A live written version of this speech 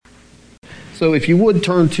So if you would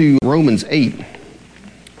turn to Romans 8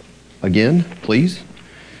 again, please.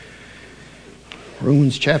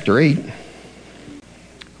 Romans chapter 8.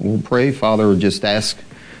 We'll pray. Father, just ask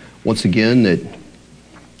once again that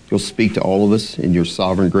you'll speak to all of us in your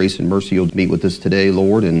sovereign grace and mercy. You'll meet with us today,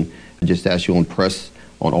 Lord, and I just ask you'll impress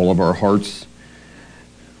on all of our hearts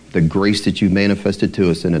the grace that you've manifested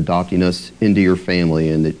to us in adopting us into your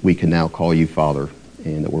family, and that we can now call you Father,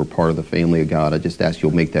 and that we're part of the family of God. I just ask you'll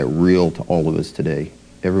make that real to all of us today.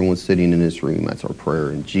 Everyone sitting in this room, that's our prayer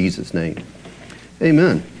in Jesus' name.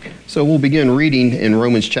 Amen. So we'll begin reading in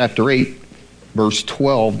Romans chapter 8, verse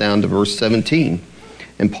 12 down to verse 17.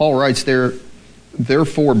 And Paul writes there,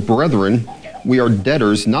 "Therefore, brethren, we are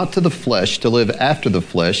debtors not to the flesh to live after the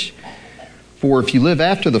flesh. For if you live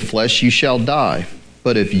after the flesh, you shall die.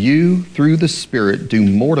 But if you, through the Spirit, do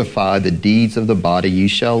mortify the deeds of the body, you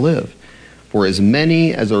shall live. For as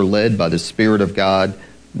many as are led by the Spirit of God,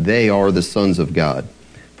 they are the sons of God.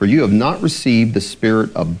 For you have not received the spirit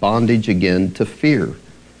of bondage again to fear,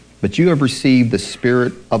 but you have received the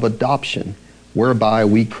spirit of adoption, whereby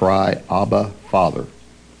we cry, Abba, Father.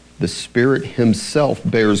 The Spirit himself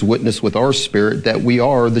bears witness with our spirit that we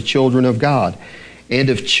are the children of God. And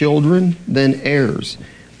if children, then heirs,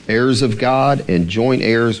 heirs of God and joint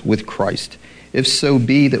heirs with Christ. If so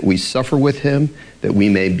be that we suffer with him, that we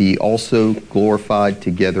may be also glorified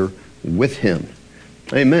together with him."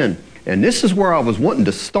 Amen. And this is where I was wanting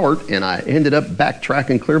to start, and I ended up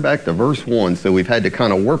backtracking clear back to verse 1. So we've had to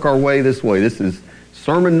kind of work our way this way. This is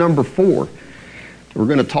sermon number 4. We're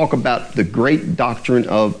going to talk about the great doctrine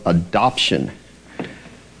of adoption.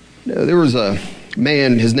 There was a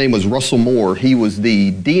man, his name was Russell Moore. He was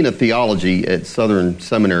the dean of theology at Southern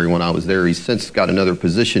Seminary when I was there. He's since got another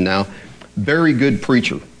position now. Very good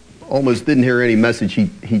preacher. Almost didn't hear any message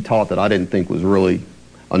he taught that I didn't think was really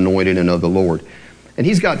anointed and of the Lord. And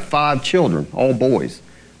he's got 5 children, all boys.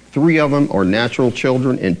 3 of them are natural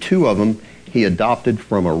children, and 2 of them he adopted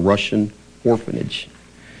from a Russian orphanage.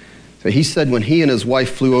 So he said when he and his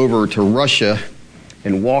wife flew over to Russia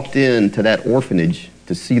and walked into that orphanage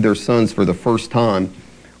to see their sons for the first time,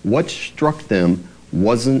 what struck them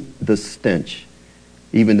wasn't the stench,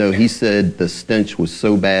 even though he said the stench was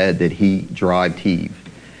so bad that he dried heave.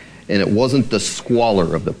 And it wasn't the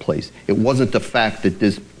squalor of the place. It wasn't the fact that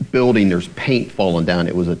this building, there's paint falling down.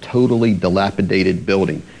 It was a totally dilapidated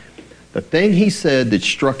building. The thing he said that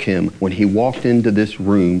struck him when he walked into this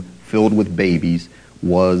room filled with babies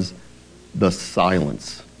was the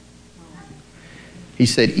silence. He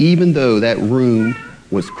said even though that room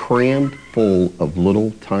was crammed full of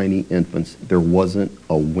little tiny infants, there wasn't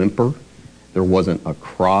a whimper, there wasn't a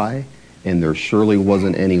cry, and there surely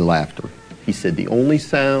wasn't any laughter. He said the only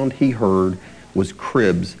sound he heard was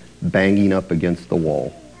cribs banging up against the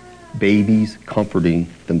wall, babies comforting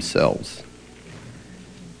themselves.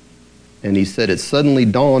 And he said it suddenly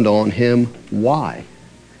dawned on him why.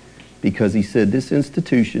 Because he said this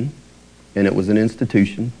institution, and it was an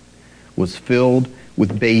institution, was filled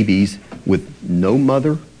with babies with no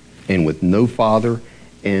mother and with no father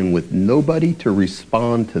and with nobody to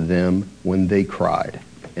respond to them when they cried.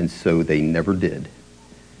 And so they never did.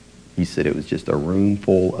 He said it was just a room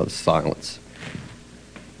full of silence.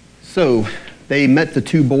 So they met the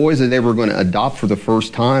 2 boys that they were going to adopt for the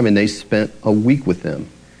first time, and they spent a week with them.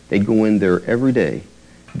 They'd go in there every day.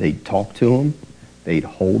 They'd talk to them. They'd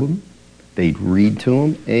hold them. They'd read to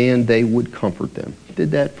them, and they would comfort them.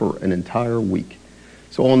 Did that for an entire week.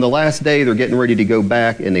 So on the last day, they're getting ready to go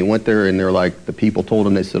back, and they went there, and they're like, the people told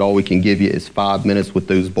them, they said, all we can give you is 5 minutes with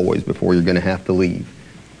those boys before you're going to have to leave.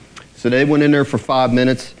 So they went in there for 5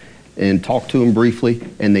 minutes and talked to them briefly,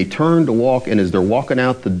 and they turned to walk, and as they're walking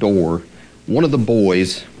out the door, one of the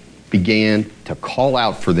boys began to call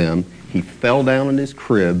out for them. He fell down in his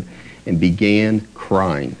crib and began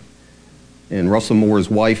crying. And Russell Moore's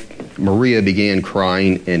wife, Maria, began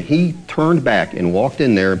crying, and he turned back and walked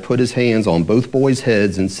in there and put his hands on both boys'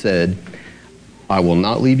 heads and said, "I will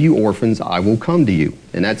not leave you orphans, I will come to you."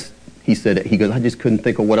 And he goes, I just couldn't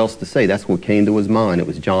think of what else to say. That's what came to his mind. It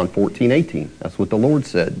was John 14:18. That's what the Lord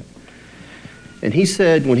said. And he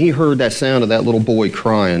said when he heard that sound of that little boy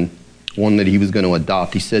crying, one that he was going to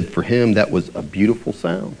adopt, he said for him that was a beautiful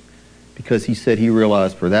sound. Because he said he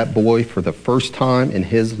realized for that boy, for the first time in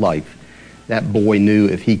his life, that boy knew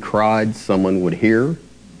if he cried, someone would hear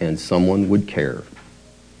and someone would care.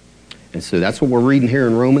 And so that's what we're reading here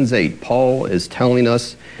in Romans 8. Paul is telling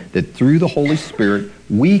us that through the Holy Spirit,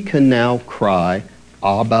 we can now cry,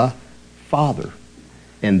 Abba, Father.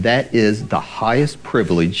 And that is the highest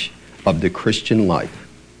privilege of the Christian life.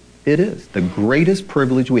 It is the greatest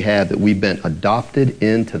privilege we have, that we've been adopted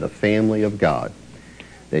into the family of God.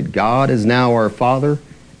 that God is now our Father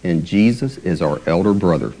and Jesus is our elder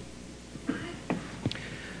brother.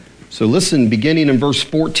 So listen, beginning in verse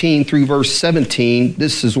 14 through verse 17,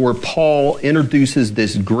 this is where Paul introduces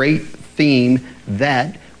this great theme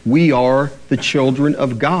that we are the children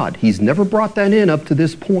of God. He's never brought that in up to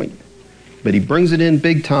this point, but he brings it in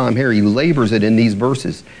big time here. He labors it in these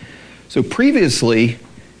verses. So previously,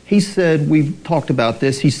 he said, we've talked about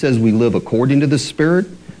this, he says we live according to the Spirit,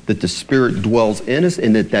 that the Spirit dwells in us,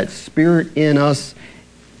 and that Spirit in us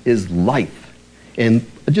is life. And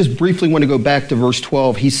I just briefly want to go back to verse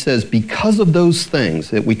 12. He says, because of those things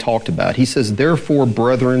that we talked about, he says, therefore,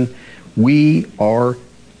 brethren, we are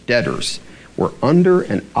debtors. We're under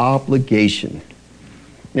an obligation.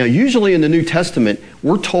 Now, usually in the New Testament,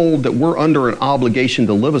 we're told that we're under an obligation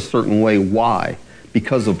to live a certain way. Why?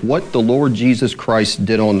 Because of what the Lord Jesus Christ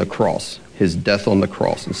did on the cross, his death on the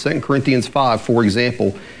cross. In 2 Corinthians 5, for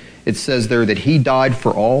example, it says there that he died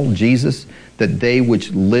for all, Jesus, that they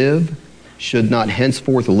which live should not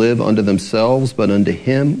henceforth live unto themselves, but unto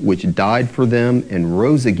him which died for them and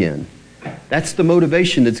rose again. That's the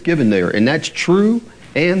motivation that's given there, and that's true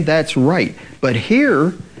and that's right. But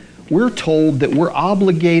here, we're told that we're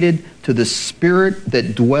obligated to the Spirit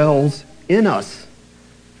that dwells in us.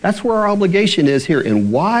 That's where our obligation is here.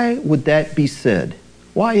 And why would that be said?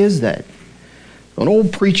 Why is that? An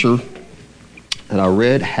old preacher that I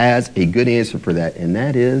read has a good answer for that, and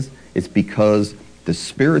that is, it's because the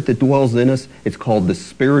Spirit that dwells in us, it's called the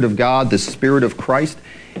Spirit of God, the Spirit of Christ.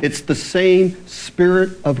 It's the same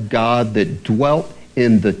Spirit of God that dwelt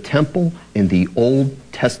in the temple in the Old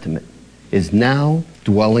Testament is now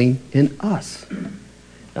dwelling in us.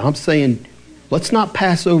 Now I'm saying, let's not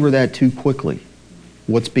pass over that too quickly,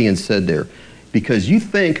 what's being said there. Because you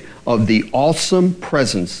think of the awesome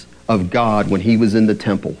presence of God when he was in the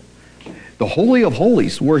temple. The Holy of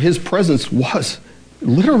Holies, where his presence was,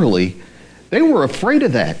 literally, they were afraid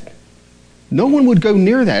of that. No one would go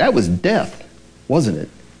near that. That was death, wasn't it?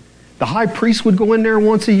 The high priest would go in there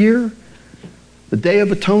once a year, the Day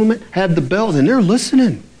of Atonement, have the bells, and they're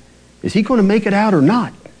listening. Is he going to make it out or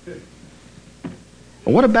not?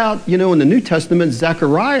 And what about, in the New Testament,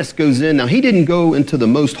 Zacharias goes in. Now, he didn't go into the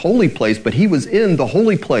most holy place, but he was in the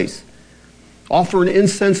holy place, offering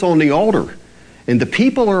incense on the altar. And the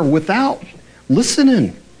people are without,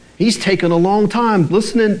 listening. He's taken a long time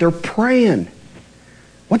listening. They're praying.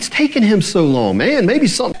 What's taking him so long? Man, maybe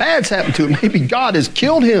something bad's happened to him. Maybe God has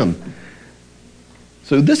killed him.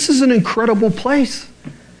 So this is an incredible place.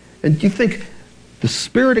 And you think the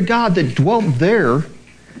Spirit of God that dwelt there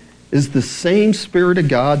is the same Spirit of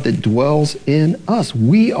God that dwells in us.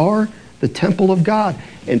 We are the temple of God.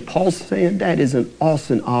 And Paul's saying that is an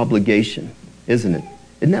awesome obligation, isn't it?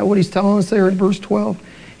 Isn't that what he's telling us there in verse 12?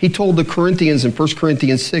 He told the Corinthians in 1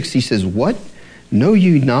 Corinthians 6, he says, what? Know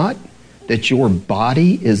you not that your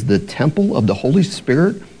body is the temple of the Holy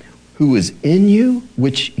Spirit who is in you,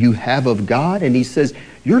 which you have of God? And he says,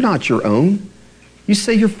 you're not your own. You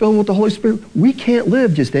say you're filled with the Holy Spirit. We can't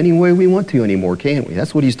live just any way we want to anymore, can we?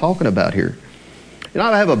 That's what he's talking about here. And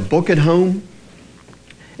I have a book at home,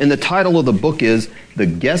 and the title of the book is The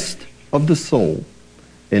Guest of the Soul.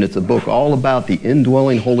 And it's a book all about the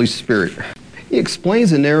indwelling Holy Spirit. He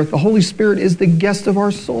explains in there, the Holy Spirit is the guest of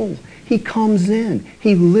our soul. He comes in.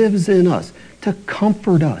 He lives in us to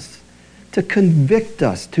comfort us, to convict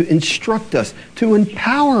us, to instruct us, to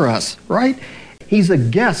empower us, right? He's a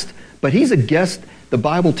guest, but he's a guest, the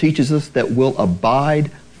Bible teaches us, that will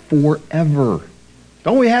abide forever.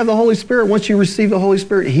 Don't we have the Holy Spirit? Once you receive the Holy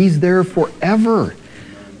Spirit, he's there forever.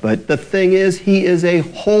 But the thing is, he is a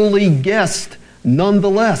holy guest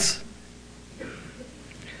nonetheless.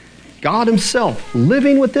 God himself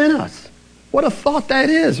living within us. What a thought that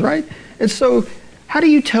is, right? And so, how do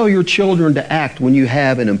you tell your children to act when you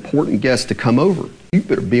have an important guest to come over? You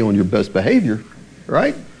better be on your best behavior,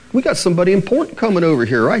 right? We got somebody important coming over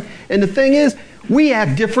here, right? And the thing is, we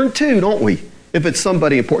act different too, don't we? If it's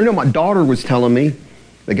somebody important. My daughter was telling me,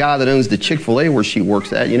 the guy that owns the Chick-fil-A where she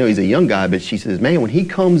works at, he's a young guy, but she says, man, when he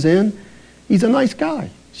comes in, he's a nice guy.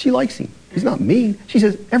 She likes him. He's not mean. She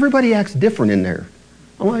says, everybody acts different in there.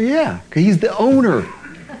 I'm like, yeah, because he's the owner.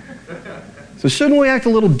 So shouldn't we act a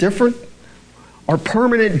little different? Our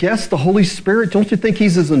permanent guest, the Holy Spirit, don't you think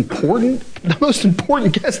he's as important? The most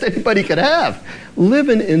important guest anybody could have,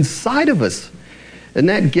 living inside of us. And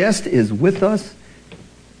that guest is with us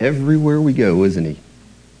everywhere we go, isn't he?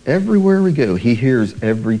 Everywhere we go. He hears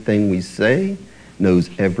everything we say,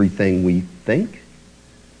 knows everything we think.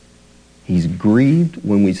 He's grieved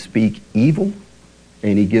when we speak evil,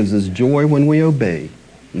 and he gives us joy when we obey.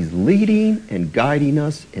 He's leading and guiding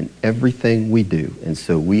us in everything we do. And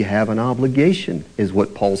so we have an obligation, is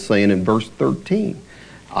what Paul's saying in verse 13.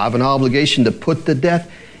 I have an obligation to put to death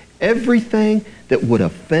everything that would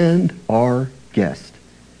offend our guest,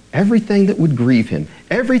 everything that would grieve him,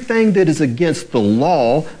 everything that is against the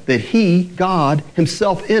law that he, God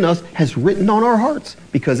himself in us, has written on our hearts.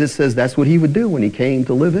 Because it says that's what he would do when he came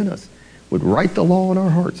to live in us, would write the law in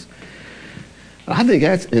our hearts. I think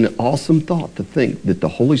that's an awesome thought, to think that the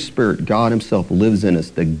Holy Spirit, God himself, lives in us,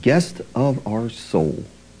 the guest of our soul,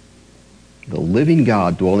 the living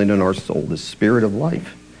God dwelling in our soul, the Spirit of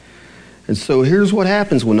life. And so here's what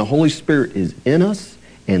happens when the Holy Spirit is in us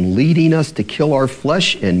and leading us to kill our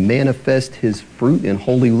flesh and manifest his fruit in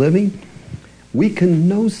holy living. We can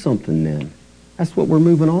know something then. That's what we're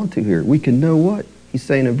moving on to here. We can know what? He's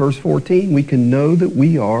saying in verse 14, we can know that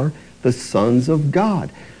we are the sons of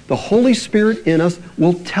God. The Holy Spirit in us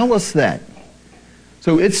will tell us that.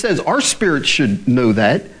 So it says our spirit should know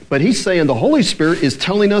that, but he's saying the Holy Spirit is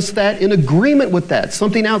telling us that in agreement with that,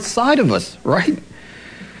 something outside of us, right?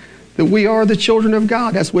 That we are the children of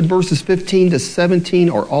God. That's what verses 15 to 17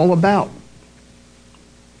 are all about.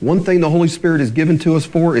 One thing the Holy Spirit is given to us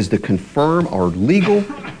for is to confirm our legal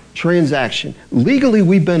transaction. Legally,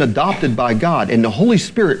 we've been adopted by God, and the Holy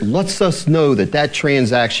Spirit lets us know that that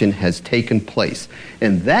transaction has taken place.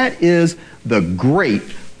 And that is the great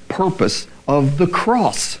purpose of the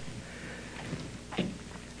cross.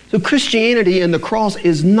 So Christianity and the cross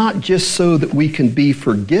is not just so that we can be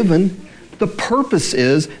forgiven. The purpose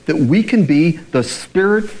is that we can be the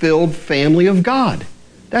Spirit-filled family of God.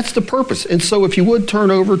 That's the purpose. And so if you would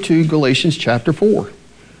turn over to Galatians chapter 4.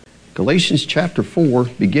 Galatians chapter 4,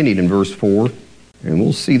 beginning in verse 4, and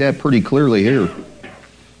we'll see that pretty clearly here.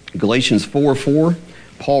 Galatians 4:4,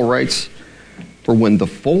 Paul writes, "For when the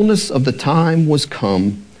fullness of the time was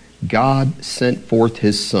come, God sent forth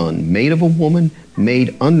his Son, made of a woman,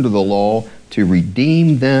 made under the law, to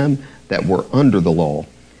redeem them that were under the law."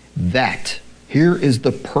 That, here is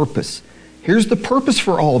the purpose. Here's the purpose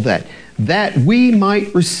for all that we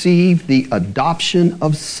might receive the adoption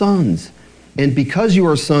of sons. And because you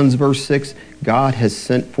are sons, verse 6, God has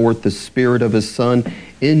sent forth the Spirit of his Son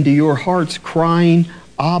into your hearts, crying,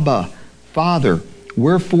 Abba, Father.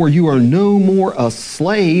 Wherefore you are no more a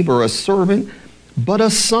slave or a servant, but a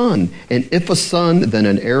son. And if a son, then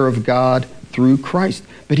an heir of God through Christ.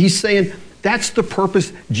 But he's saying that's the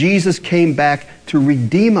purpose. Jesus came back to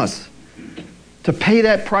redeem us, to pay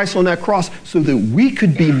that price on that cross so that we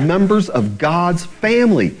could be members of God's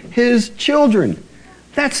family, his children.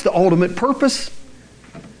 That's the ultimate purpose.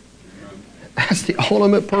 That's the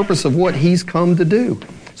ultimate purpose of what he's come to do.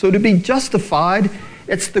 So to be justified,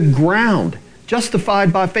 it's the ground.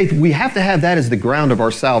 Justified by faith. We have to have that as the ground of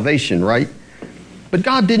our salvation, right? But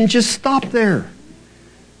God didn't just stop there.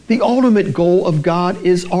 The ultimate goal of God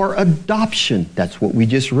is our adoption. That's what we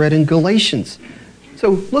just read in Galatians. So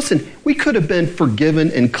listen, we could have been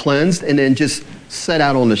forgiven and cleansed and then just set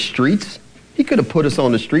out on the streets. He could have put us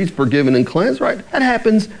on the streets, forgiven and cleansed, right? That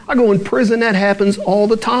happens. I go in prison. That happens all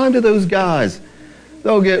the time to those guys.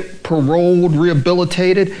 They'll get paroled,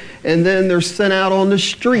 rehabilitated, and then they're sent out on the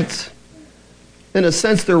streets. In a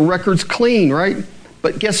sense, their record's clean, right?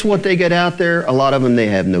 But guess what? They get out there. A lot of them, they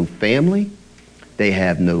have no family. They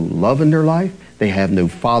have no love in their life. They have no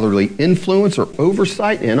fatherly influence or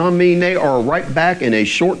oversight. And I mean, they are right back in a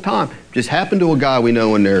short time. Just happened to a guy we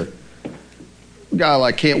know in there. Guy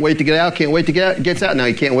like can't wait to get out, can't wait to get out, gets out. Now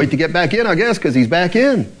he can't wait to get back in, I guess, because he's back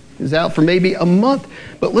in. He's out for maybe a month.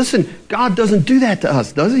 But listen, God doesn't do that to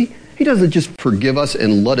us, does he? He doesn't just forgive us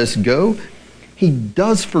and let us go. He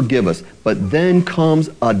does forgive us, but then comes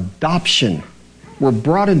adoption. We're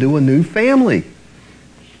brought into a new family.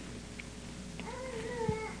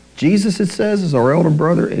 Jesus, it says, is our elder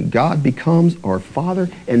brother, and God becomes our Father.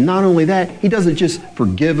 And not only that, he doesn't just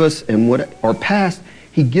forgive us and what our past,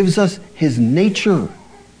 he gives us his nature.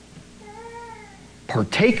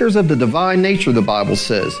 Partakers of the divine nature, the Bible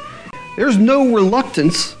says. There's no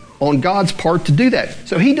reluctance on God's part to do that.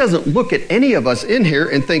 So he doesn't look at any of us in here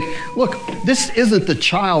and think, look, this isn't the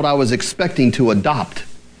child I was expecting to adopt.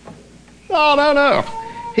 No.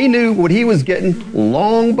 He knew what he was getting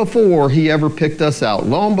long before he ever picked us out,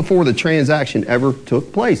 long before the transaction ever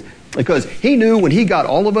took place. Because he knew when he got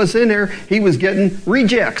all of us in there, he was getting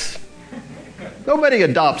rejects. Nobody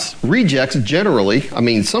adopts rejects generally. I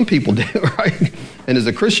mean, some people do, right? And as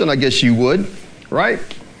a Christian, I guess you would, right?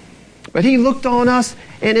 But he looked on us,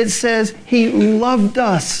 and it says he loved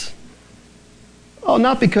us. Oh,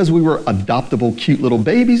 not because we were adoptable, cute little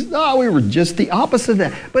babies. No, we were just the opposite of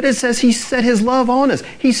that. But it says he set his love on us.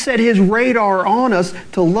 He set his radar on us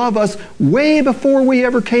to love us way before we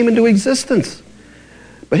ever came into existence.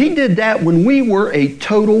 But he did that when we were a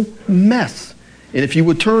total mess. And if you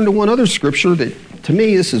would turn to one other scripture that, to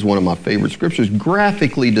me, this is one of my favorite scriptures,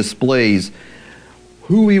 graphically displays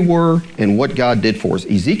who we were and what God did for us.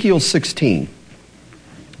 Ezekiel 16.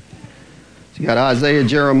 You got Isaiah,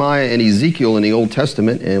 Jeremiah, and Ezekiel in the Old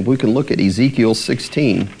Testament, and we can look at Ezekiel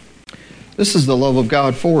 16. This is the love of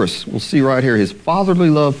God for us. We'll see right here his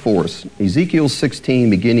fatherly love for us. Ezekiel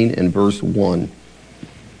 16, beginning in verse 1.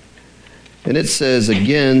 And it says,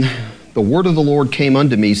 again, the word of the Lord came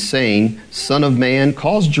unto me, saying, Son of man,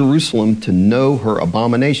 cause Jerusalem to know her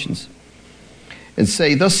abominations. And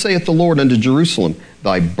say, Thus saith the Lord unto Jerusalem,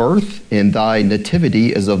 Thy birth and thy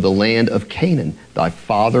nativity is of the land of Canaan. Thy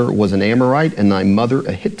father was an Amorite, and thy mother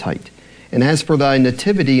a Hittite. And as for thy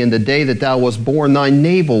nativity in the day that thou wast born, thy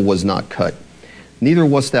navel was not cut. Neither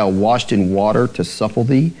wast thou washed in water to supple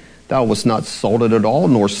thee. Thou wast not salted at all,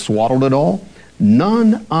 nor swaddled at all.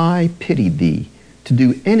 None I pitied thee, to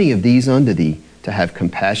do any of these unto thee, to have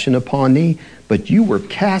compassion upon thee. But you were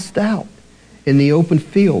cast out in the open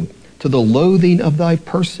field, to the loathing of thy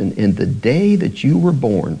person in the day that you were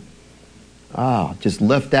born. Just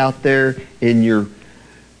left out there in your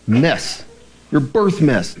mess, your birth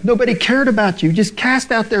mess. Nobody cared about you, just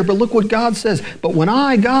cast out there. But look what God says. But when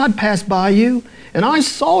I, God, passed by you, and I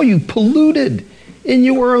saw you polluted in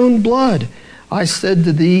your own blood, I said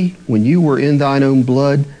to thee, when you were in thine own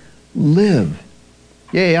blood, live.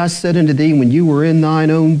 Yea, I said unto thee, when you were in thine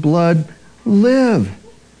own blood, live.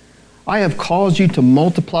 I have caused you to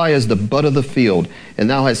multiply as the bud of the field, and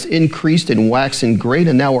thou hast increased and waxen great,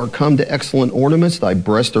 and thou art come to excellent ornaments. Thy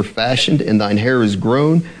breasts are fashioned, and thine hair is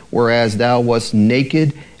grown, whereas thou wast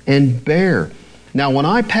naked and bare. Now when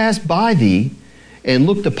I passed by thee and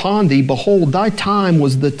looked upon thee, behold, thy time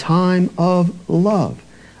was the time of love.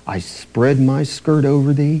 I spread my skirt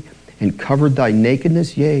over thee, and covered thy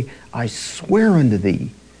nakedness. Yea, I swear unto thee,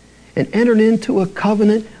 and entered into a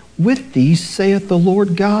covenant with thee, saith the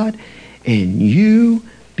Lord God, and you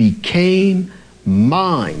became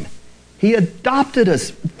mine. He adopted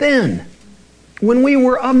us then, when we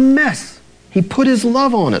were a mess. He put his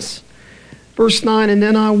love on us. Verse 9, and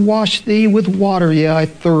then I washed thee with water. Yea, I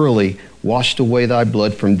thoroughly washed away thy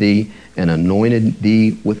blood from thee, and anointed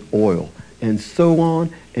thee with oil. And so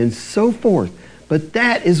on and so forth. But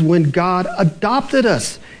that is when God adopted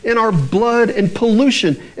us in our blood and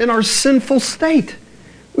pollution, in our sinful state.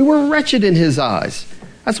 We were wretched in his eyes.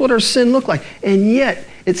 That's what our sin looked like. And yet,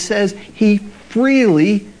 it says he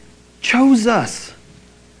freely chose us.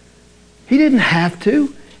 He didn't have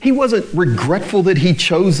to. He wasn't regretful that he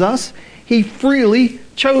chose us. He freely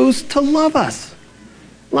chose to love us.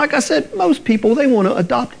 Like I said, most people, they want to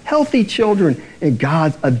adopt healthy children, and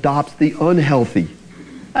God adopts the unhealthy.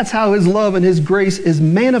 That's how his love and his grace is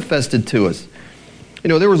manifested to us. You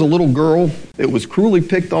know, there was a little girl that was cruelly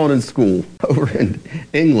picked on in school over in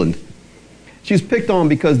England. She was picked on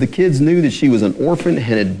because the kids knew that she was an orphan and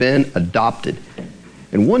had been adopted.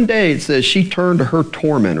 And one day it says she turned to her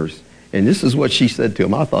tormentors, and this is what she said to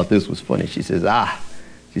them. I thought this was funny. She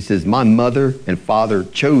says, my mother and father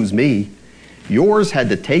chose me. Yours had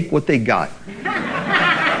to take what they got. Now,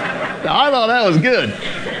 I thought that was good.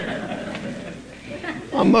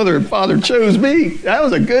 My mother and father chose me. That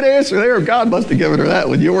was a good answer there. God must have given her that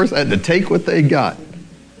one. Yours had to take what they got.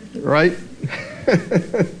 Right?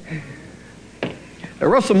 Now,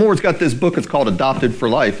 Russell Moore's got this book. It's called Adopted for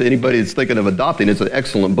Life. Anybody that's thinking of adopting, it's an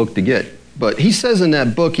excellent book to get. But he says in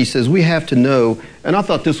that book, he says, we have to know, and I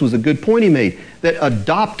thought this was a good point he made, that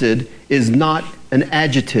adopted is not an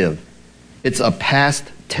adjective. It's a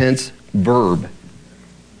past tense verb.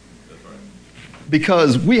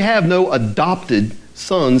 Because we have no adopted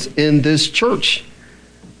sons in this church.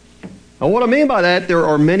 Now, what I mean by that, there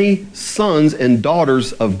are many sons and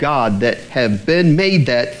daughters of God that have been made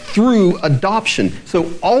that through adoption.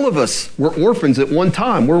 So all of us were orphans at one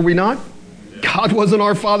time, were we not? God wasn't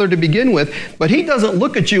our father to begin with, but he doesn't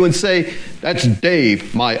look at you and say, that's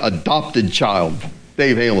Dave, my adopted child.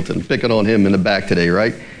 Dave Hamilton, picking on him in the back today,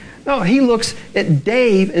 right? No, he looks at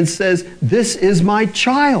Dave and says, this is my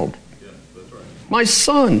child. My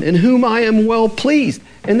son, in whom I am well pleased.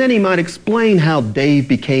 And then he might explain how Dave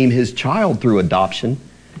became his child through adoption.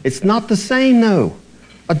 It's not the same, though.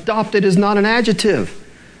 Adopted is not an adjective.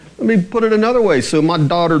 Let me put it another way. So my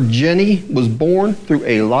daughter Jenny was born through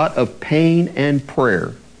a lot of pain and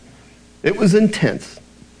prayer. It was intense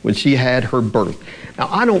when she had her birth. Now,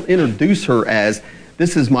 I don't introduce her as,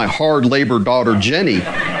 this is my hard labor daughter Jenny.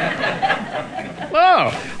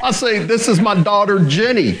 No. I'll say, this is my daughter,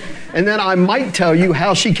 Jenny. And then I might tell you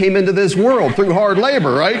how she came into this world through hard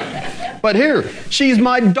labor, right? But here, she's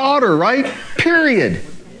my daughter, right? Period.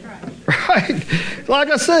 Right? Like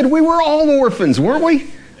I said, we were all orphans, weren't we?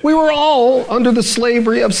 We were all under the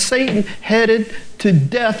slavery of Satan, headed to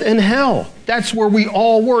death and hell. That's where we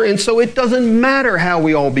all were. And so it doesn't matter how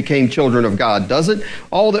we all became children of God, does it?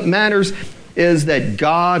 All that matters is that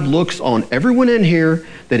God looks on everyone in here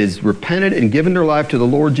that has repented and given their life to the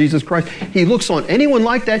Lord Jesus Christ. He looks on anyone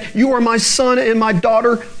like that. You are my son and my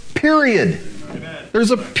daughter, period. Amen.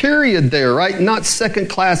 There's a period there, right? Not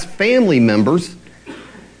second-class family members.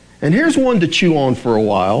 And here's one to chew on for a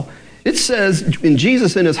while. It says in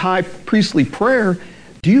Jesus in his high priestly prayer,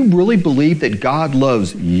 do you really believe that God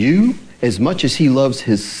loves you as much as he loves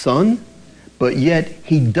his son? But yet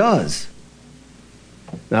he does.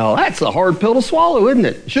 Now that's a hard pill to swallow, isn't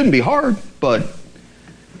it? It shouldn't be hard, but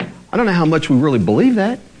I don't know how much we really believe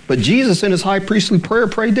that. But Jesus in his high priestly prayer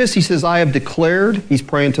prayed this. He says, I have declared, he's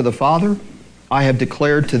praying to the Father, I have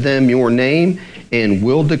declared to them your name and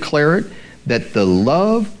will declare it, that the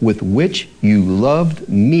love with which you loved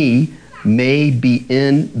me may be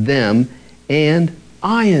in them and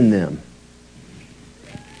I in them.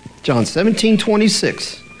 John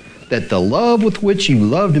 17:26. That the love with which you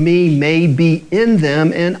loved me may be in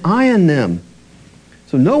them and I in them.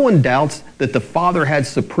 So no one doubts that the Father had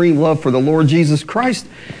supreme love for the Lord Jesus Christ.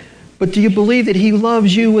 But do you believe that he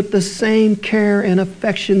loves you with the same care and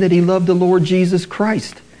affection that he loved the Lord Jesus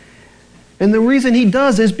Christ? And the reason he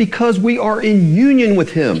does is because we are in union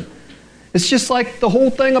with him. It's just like the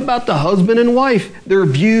whole thing about the husband and wife. They're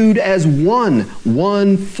viewed as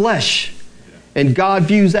one flesh. And God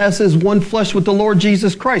views us as one flesh with the Lord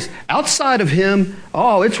Jesus Christ. Outside of him,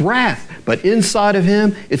 oh, it's wrath. But inside of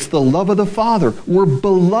him, it's the love of the Father. We're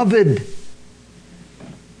beloved.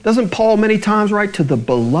 Doesn't Paul many times write to the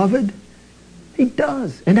beloved? He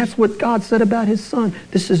does. And that's what God said about his son.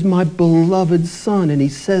 This is my beloved son. And he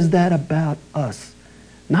says that about us.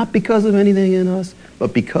 Not because of anything in us,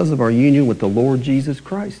 but because of our union with the Lord Jesus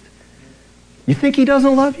Christ. You think he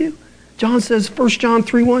doesn't love you? John says, 1 John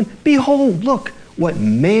 3:1, behold, look, what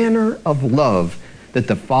manner of love that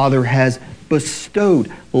the Father has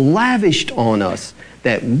bestowed, lavished on us,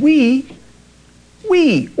 that we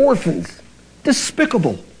orphans,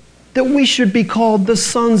 despicable, that we should be called the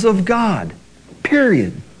sons of God.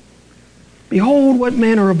 Period. Behold what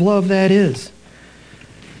manner of love that is.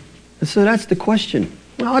 And so that's the question.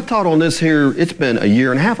 Well, I taught on this here, it's been a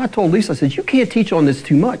year and a half. I told Lisa, I said, you can't teach on this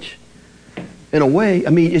too much. In a way,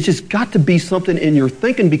 I mean, it's just got to be something in your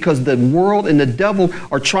thinking because the world and the devil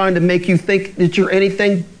are trying to make you think that you're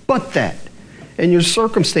anything but that. And your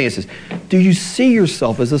circumstances. Do you see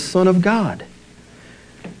yourself as a son of God?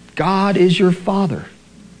 God is your Father.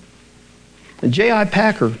 And J.I.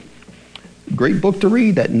 Packer, great book to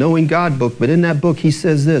read, that Knowing God book, but in that book he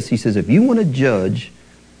says this. He says, if you want to judge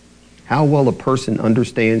how well a person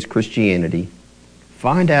understands Christianity,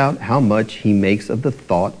 find out how much he makes of the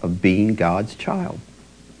thought of being God's child.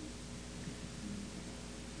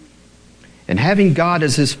 And having God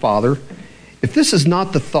as his Father, if this is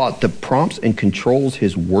not the thought that prompts and controls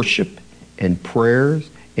his worship and prayers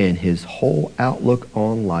and his whole outlook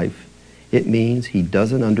on life, it means he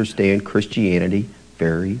doesn't understand Christianity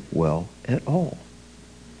very well at all.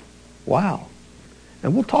 Wow.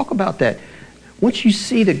 And we'll talk about that. Once you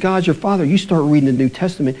see that God's your Father, you start reading the New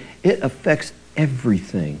Testament, it affects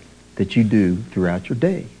everything that you do throughout your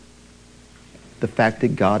day. The fact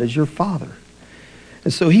that God is your Father.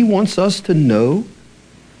 And so he wants us to know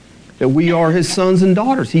that we are his sons and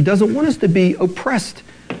daughters. He doesn't want us to be oppressed.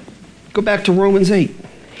 Go back to Romans 8.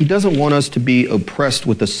 He doesn't want us to be oppressed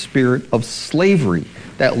with the spirit of slavery,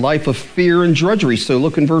 that life of fear and drudgery. So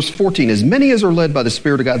look in verse 14. As many as are led by the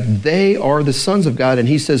Spirit of God, they are the sons of God. And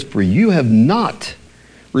he says, for you have not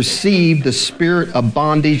received the spirit of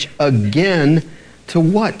bondage again to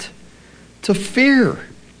what? To fear.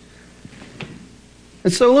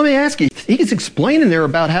 And so let me ask you, he's explaining there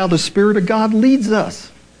about how the Spirit of God leads us.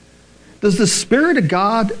 Does the Spirit of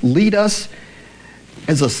God lead us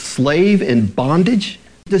as a slave in bondage?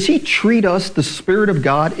 Does he treat us, the Spirit of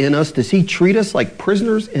God in us, does he treat us like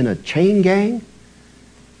prisoners in a chain gang?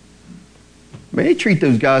 I mean, they treat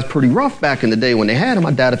those guys pretty rough back in the day when they had them.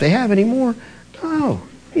 I doubt if they have anymore. No,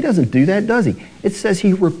 he doesn't do that, does he? It says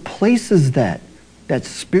he replaces that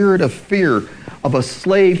spirit of fear of a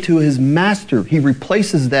slave to his master. He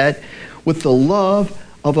replaces that with the love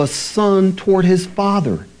of a son toward his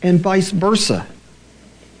father and vice versa.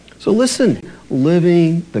 So listen,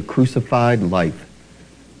 living the crucified life.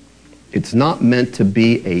 It's not meant to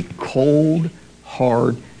be a cold,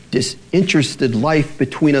 hard, disinterested life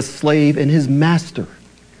between a slave and his master.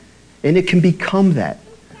 And it can become that.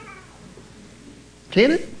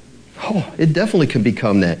 Can it? Oh, it definitely can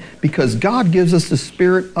become that, because God gives us the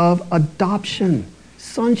spirit of adoption,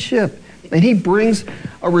 sonship, and he brings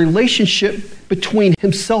a relationship between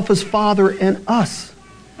himself as Father and us,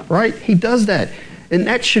 right? He does that. And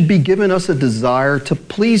that should be giving us a desire to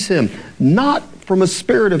please him, not from a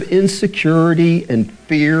spirit of insecurity and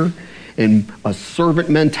fear and a servant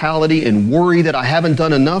mentality and worry that I haven't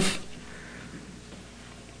done enough,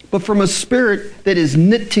 but from a spirit that is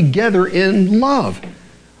knit together in love.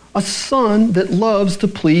 A son that loves to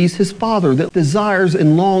please his father, that desires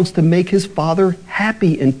and longs to make his father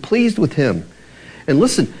happy and pleased with him. And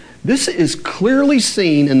listen, this is clearly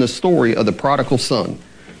seen in the story of the prodigal son.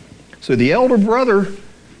 So the elder brother,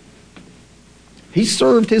 he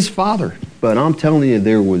served his father, but I'm telling you,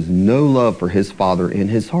 there was no love for his father in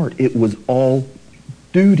his heart. It was all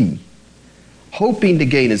duty, hoping to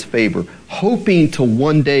gain his favor, hoping to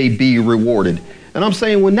one day be rewarded. And I'm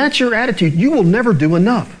saying, when that's your attitude, you will never do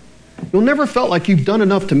enough. You'll never felt like you've done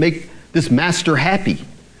enough to make this master happy.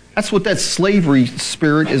 That's what that slavery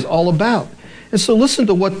spirit is all about. And so listen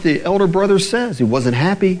to what the elder brother says. He wasn't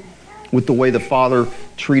happy with the way the father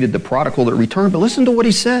treated the prodigal that returned, but listen to what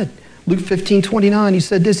he said. Luke 15:29, he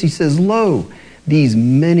said this, he says, "Lo, these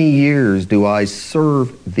many years do I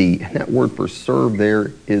serve thee." And that word for serve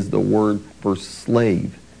there is the word for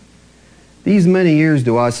slave. "These many years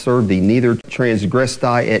do I serve thee, neither transgressed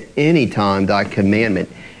I at any time thy commandment.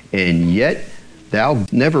 And yet thou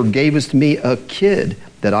never gavest me a kid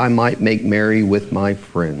that I might make merry with my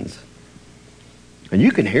friends." And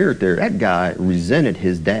you can hear it there. That guy resented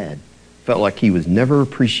his dad. Felt like he was never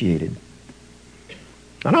appreciated.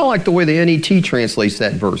 And I like the way the NET translates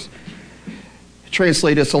that verse. It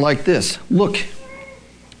translates it like this. "Look,"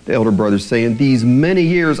 the elder brother's saying, "these many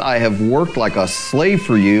years I have worked like a slave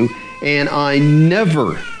for you, and I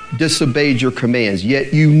never disobeyed your commands,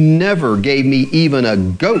 yet you never gave me even a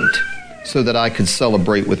goat so that I could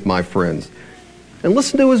celebrate with my friends." And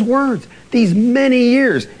listen to his words. These many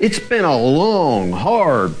years, it's been a long,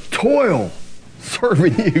 hard toil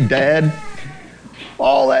serving you, Dad.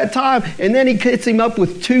 All that time. And then he hits him up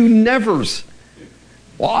with two nevers.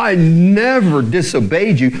 "Well, I never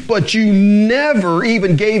disobeyed you, but you never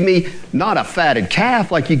even gave me not a fatted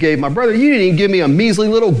calf like you gave my brother. You didn't even give me a measly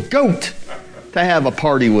little goat to have a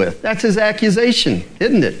party with." That's his accusation,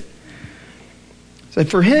 isn't it? So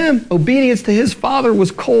for him, obedience to his father was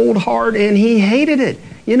cold, hard, and he hated it.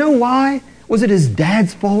 You know why? Was it his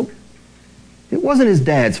dad's fault? It wasn't his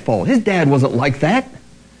dad's fault. His dad wasn't like that.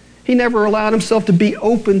 He never allowed himself to be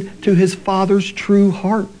open to his father's true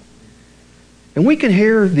heart. And we can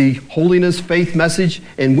hear the holiness, faith message,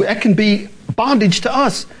 and that can be bondage to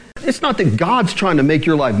us. It's not that God's trying to make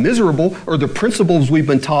your life miserable or the principles we've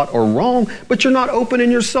been taught are wrong, but you're not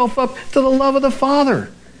opening yourself up to the love of the Father.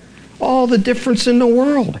 All the difference in the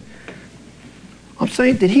world. I'm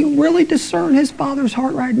saying, did he really discern his father's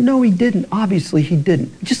heart right? No, he didn't. Obviously, he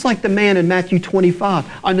didn't. Just like the man in Matthew 25.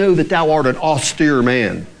 "I know that thou art an austere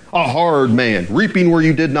man, a hard man, reaping where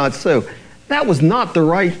you did not sow." That was not the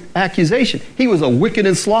right accusation. He was a wicked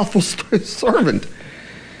and slothful servant.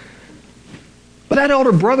 But that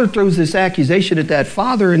elder brother throws this accusation at that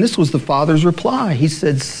father, and this was the father's reply. He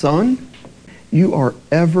said, "Son, you are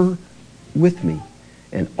ever with me,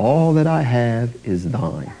 and all that I have is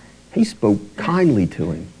thine." He spoke kindly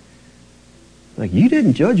to him. Like, "You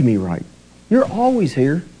didn't judge me right. You're always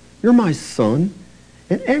here. You're my son,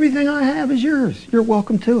 and everything I have is yours. You're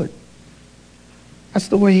welcome to it." That's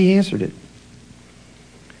the way he answered it.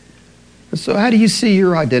 So how do you see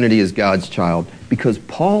your identity as God's child? Because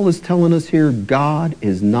Paul is telling us here, God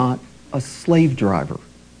is not a slave driver.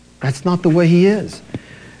 That's not the way he is.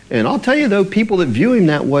 And I'll tell you though, people that view him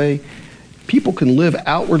that way, people can live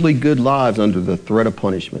outwardly good lives under the threat of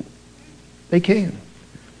punishment. They can.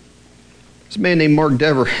 This man named Mark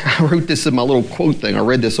Dever, I wrote this in my little quote thing. I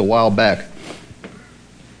read this a while back.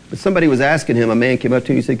 But somebody was asking him, a man came up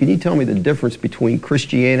to him and said, "Can you tell me the difference between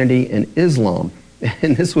Christianity and Islam?"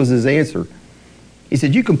 And this was his answer. He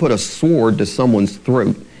said, "You can put a sword to someone's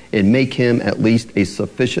throat and make him at least a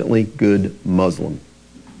sufficiently good Muslim."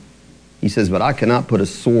 He says, "But I cannot put a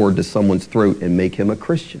sword to someone's throat and make him a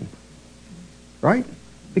Christian." Right?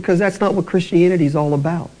 Because that's not what Christianity is all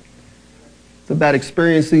about. It's about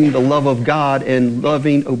experiencing the love of God and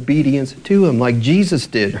loving obedience to him like Jesus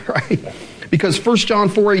did, right? Because 1 John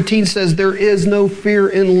 4:18 says, "There is no fear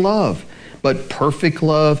in love, but perfect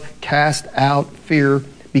love casts out fear,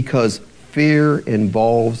 because fear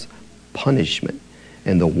involves punishment,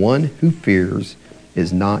 and the one who fears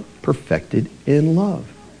is not perfected in love."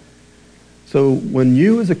 So when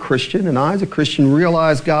you as a Christian and I as a Christian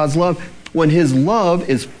realize God's love, when his love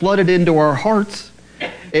is flooded into our hearts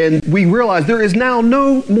and we realize there is now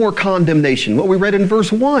no more condemnation. What we read in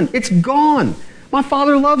verse 1, it's gone. My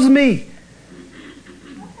Father loves me.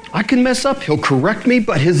 I can mess up. He'll correct me,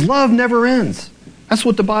 but his love never ends. That's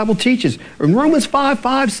what the Bible teaches. And Romans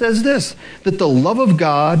 5:5 says this, that the love of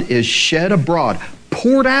God is shed abroad.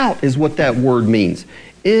 Poured out is what that word means.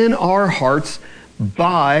 In our hearts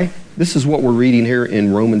by, this is what we're reading here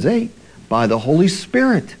in Romans 8, by the Holy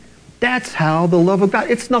Spirit. That's how the love of God,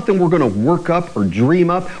 it's nothing we're going to work up or dream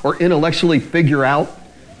up or intellectually figure out.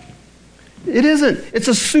 It isn't. It's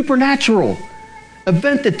a supernatural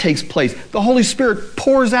event that takes place. The Holy Spirit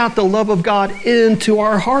pours out the love of God into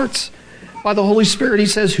our hearts. By the Holy Spirit, he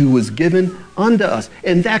says, who was given unto us.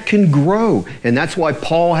 And that can grow. And that's why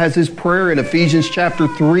Paul has his prayer in Ephesians chapter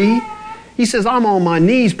 3. He says, I'm on my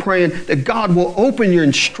knees praying that God will open you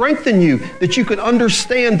and strengthen you, that you can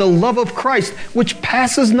understand the love of Christ, which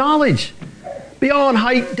passes knowledge, beyond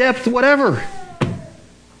height, depth, whatever.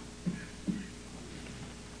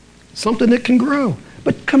 Something that can grow.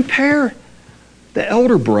 But compare the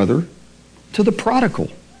elder brother to the prodigal.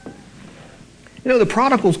 You know, the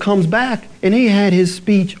prodigal comes back and he had his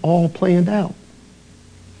speech all planned out.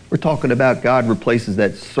 We're talking about God replaces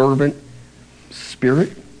that servant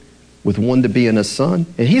spirit with one to be in a son.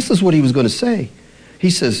 And this is what he was going to say. He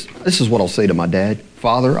says, this is what I'll say to my dad.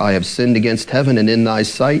 Father, I have sinned against heaven and in thy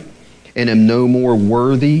sight, and am no more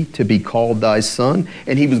worthy to be called thy son.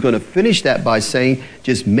 And he was going to finish that by saying,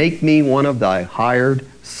 just make me one of thy hired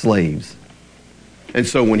slaves. And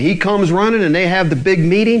so when he comes running and they have the big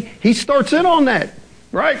meeting, he starts in on that,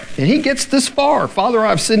 right? And he gets this far. Father,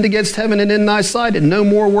 I've sinned against heaven and in thy sight, and no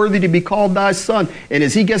more worthy to be called thy son. And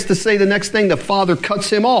as he gets to say the next thing, the father cuts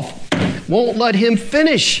him off. Won't let him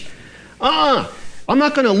finish. I'm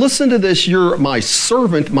not going to listen to this. You're my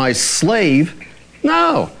servant, my slave.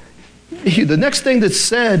 No. The next thing that's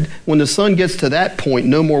said when the son gets to that point,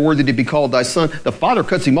 no more worthy to be called thy son, the father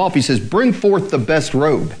cuts him off. He says, bring forth the best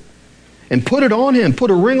robe and put it on him. Put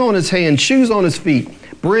a ring on his hand, shoes on his feet.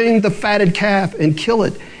 Bring the fatted calf and kill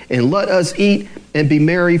it, and let us eat and be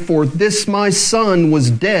merry. For this my son was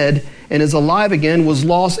dead and is alive again, was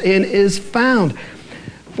lost and is found.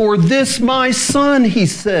 For this my son, he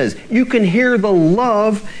says. You can hear the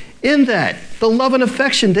love in that, the love and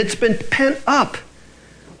affection that's been pent up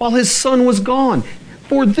while his son was gone.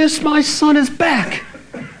 For this my son is back.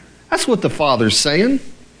 That's what the father's saying.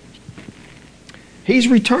 He's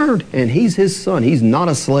returned, and he's his son. He's not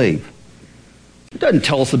a slave. It doesn't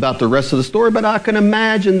tell us about the rest of the story, but I can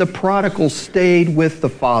imagine the prodigal stayed with the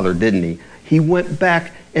father, didn't he? He went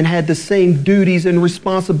back and had the same duties and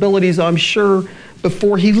responsibilities, I'm sure,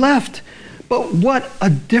 before he left. But what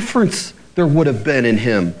a difference there would have been in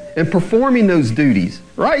him in performing those duties,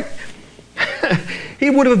 right?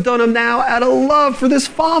 He would have done them now out of love for this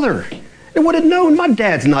father. And would have known my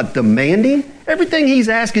dad's not demanding. Everything he's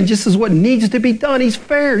asking just is what needs to be done. He's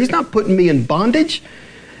fair. He's not putting me in bondage.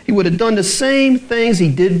 He would have done the same things he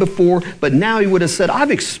did before, but now he would have said,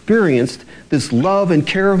 I've experienced this love and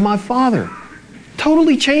care of my father.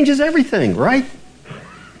 Totally changes everything, right?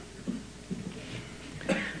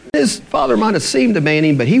 His father might have seemed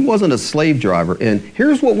demanding, but he wasn't a slave driver. And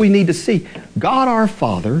here's what we need to see. God our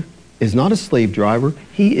Father is not a slave driver.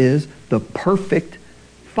 He is the perfect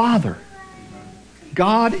Father.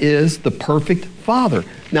 God is the perfect Father.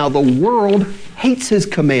 Now, the world hates his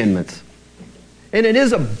commandments, and it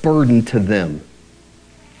is a burden to them.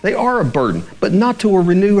 They are a burden, but not to a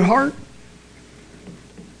renewed heart.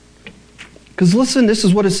 Because listen, this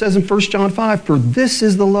is what it says in 1 John 5, for this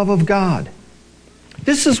is the love of God.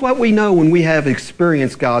 This is what we know when we have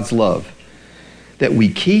experienced God's love, that we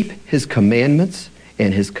keep his commandments,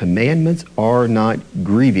 and his commandments are not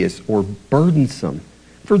grievous or burdensome.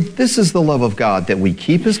 For this is the love of God, that we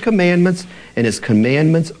keep his commandments, and his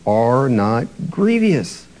commandments are not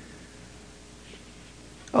grievous.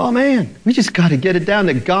 Oh man, we just got to get it down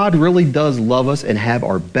that God really does love us and have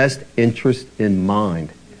our best interest in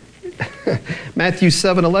mind. Matthew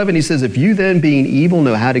 7:11, he says, if you then being evil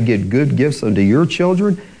know how to give good gifts unto your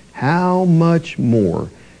children, how much more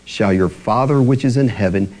shall your Father which is in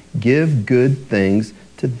heaven give good things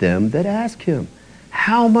to them that ask him?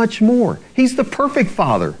 How much more? He's the perfect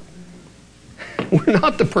Father. We're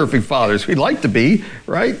not the perfect fathers. We'd like to be,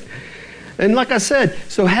 right? And like I said,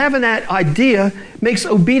 so having that idea makes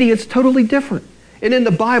obedience totally different. And in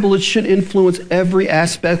the Bible, it should influence every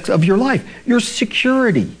aspect of your life. Your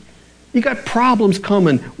security. You got problems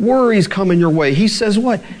coming, worries coming your way. He says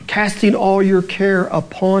what? Casting all your care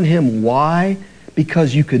upon him. Why?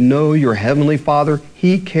 Because you can know your heavenly Father,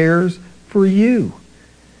 he cares for you.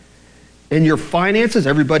 And your finances,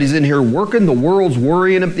 everybody's in here working, the world's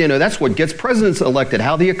worrying, that's what gets presidents elected,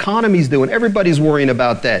 how the economy's doing. Everybody's worrying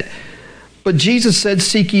about that. But Jesus said,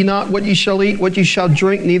 seek ye not what ye shall eat, what ye shall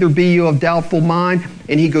drink, neither be you of doubtful mind.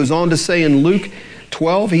 And he goes on to say in Luke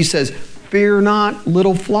 12, he says, fear not,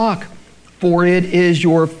 little flock, for it is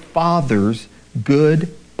your Father's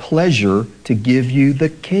good pleasure to give you the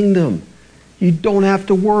kingdom. You don't have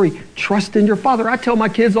to worry. Trust in your Father. I tell my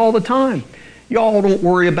kids all the time, y'all don't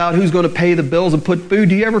worry about who's going to pay the bills and put food.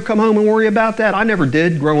 Do you ever come home and worry about that? I never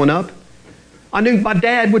did growing up. I knew my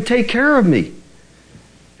dad would take care of me.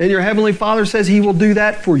 And your Heavenly Father says He will do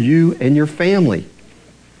that for you and your family.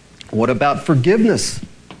 What about forgiveness?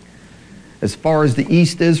 As far as the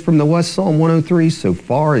east is from the west, Psalm 103, so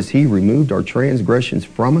far as He removed our transgressions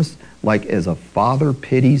from us, like as a father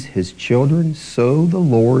pities his children, so the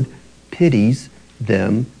Lord pities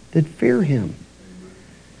them that fear Him.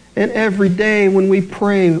 And every day when we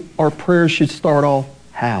pray, our prayers should start off,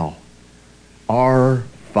 how? Our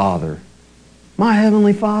Father, my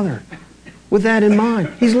Heavenly Father. With that in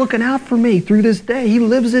mind, He's looking out for me through this day. He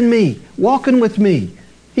lives in me, walking with me.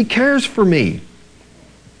 He cares for me.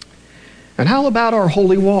 And how about our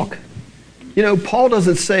holy walk? Paul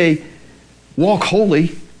doesn't say, walk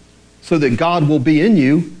holy so that God will be in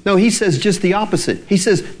you. No, he says just the opposite. He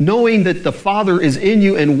says, knowing that the Father is in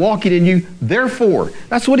you and walking in you, therefore.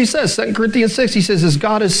 That's what he says. 2 Corinthians 6, he says, as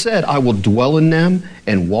God has said, I will dwell in them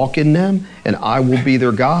and walk in them, and I will be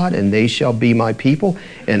their God, and they shall be my people,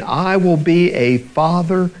 and I will be a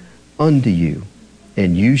father unto you,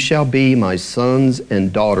 and you shall be my sons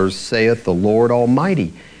and daughters, saith the Lord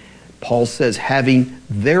Almighty. Paul says, having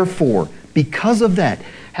therefore, because of that,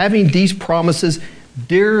 having these promises,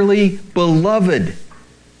 dearly beloved,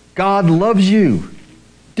 God loves you.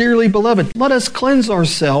 Dearly beloved, let us cleanse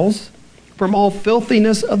ourselves from all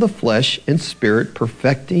filthiness of the flesh and spirit,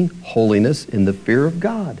 perfecting holiness in the fear of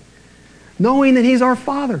God. Knowing that He's our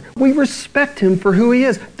Father, we respect Him for who He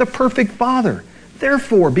is, the perfect Father.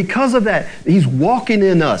 Therefore, because of that, He's walking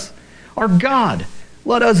in us, our God.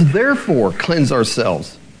 Let us therefore cleanse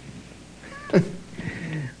ourselves.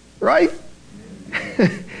 Right?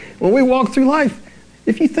 When we walk through life,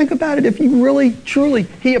 if you think about it, if you really, truly,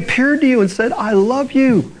 He appeared to you and said, I love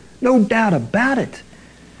you, no doubt about it.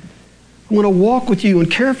 I'm going to walk with you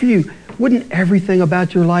and care for you. Wouldn't everything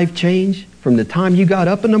about your life change from the time you got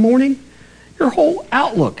up in the morning? Your whole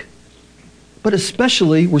outlook. But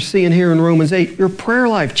especially, we're seeing here in Romans 8, your prayer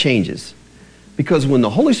life changes. Because when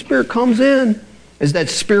the Holy Spirit comes in, as that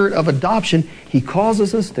spirit of adoption, He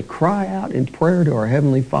causes us to cry out in prayer to our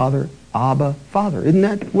Heavenly Father, Abba, Father. Isn't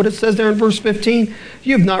that what it says there in verse 15?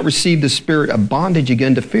 You have not received the spirit of bondage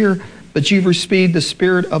again to fear, but you've received the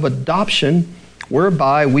spirit of adoption,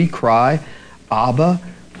 whereby we cry, Abba,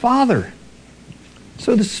 Father.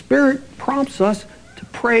 So the Spirit prompts us to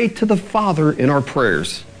pray to the Father in our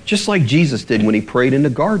prayers, just like Jesus did when He prayed in the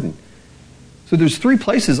garden. So there's 3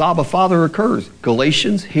 places Abba, Father occurs.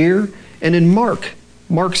 Galatians, here, and in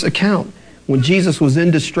Mark's account. When Jesus was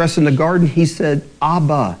in distress in the garden, He said,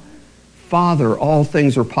 Abba, Father, all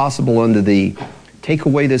things are possible unto Thee. Take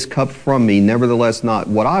away this cup from me, nevertheless not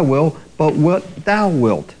what I will, but what Thou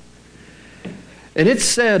wilt. And it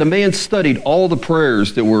said, a man studied all the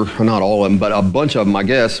prayers that were, not all of them, but a bunch of them, I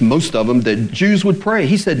guess, most of them, that Jews would pray.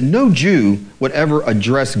 He said, no Jew would ever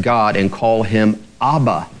address God and call Him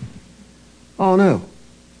Abba. Oh, no.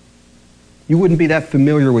 You wouldn't be that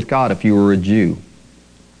familiar with God if you were a Jew.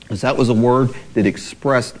 Because that was a word that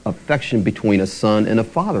expressed affection between a son and a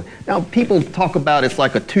father. Now, people talk about it's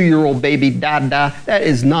like a 2-year-old baby, da-da. That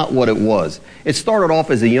is not what it was. It started off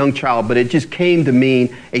as a young child, but it just came to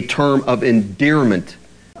mean a term of endearment,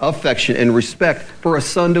 affection, and respect for a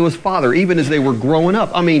son to his father, even as they were growing up.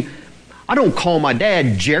 I mean, I don't call my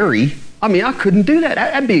dad Jerry. I mean, I couldn't do that.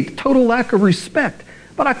 That'd be a total lack of respect.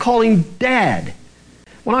 But I call him Dad.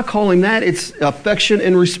 When I call him that, it's affection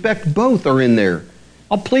and respect. Both are in there.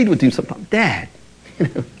 I'll plead with him sometimes. Dad,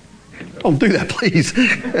 don't do that, please.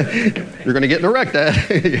 You're going to get in a wreck,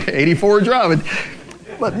 Dad. 84 driving.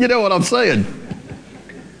 But you know what I'm saying.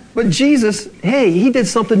 But Jesus, hey, He did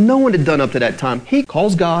something no one had done up to that time. He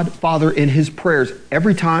calls God Father in His prayers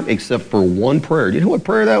every time except for one prayer. Do you know what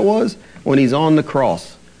prayer that was? When He's on the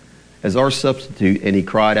cross as our substitute, and He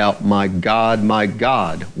cried out, my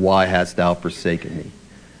God, why hast Thou forsaken me?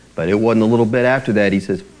 But it wasn't a little bit after that. He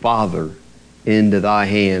says, Father, into Thy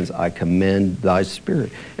hands I commend Thy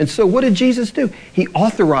Spirit. And so what did Jesus do? He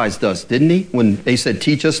authorized us, didn't He? When they said,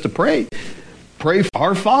 teach us to pray. Pray for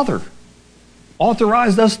our Father.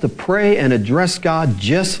 authorized us to pray and address God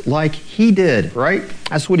just like he did, right?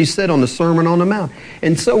 That's what he said on the Sermon on the Mount.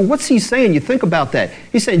 And so what's he saying? You think about that.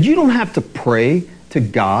 He's saying you don't have to pray to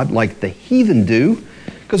God like the heathen do.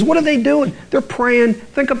 Because what are they doing? They're praying,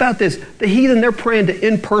 think about this, the heathen, they're praying to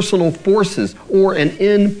impersonal forces or an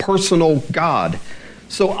impersonal God.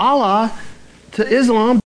 So Allah, to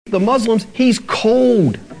Islam, the Muslims, he's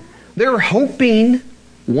cold. They're hoping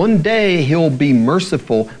one day he'll be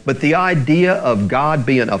merciful, but the idea of God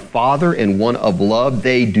being a father and one of love,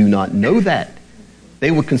 they do not know that.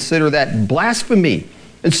 They would consider that blasphemy.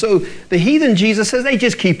 And so the heathen, Jesus says, they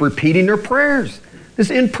just keep repeating their prayers. This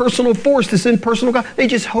impersonal force, this impersonal God, they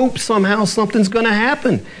just hope somehow something's going to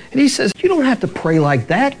happen. And he says, you don't have to pray like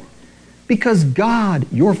that because God,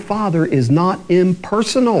 your Father, is not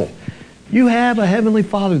impersonal. You have a heavenly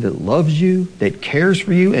Father that loves you, that cares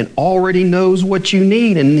for you, and already knows what you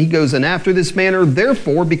need. And he goes, and after this manner,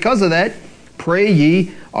 therefore, because of that, pray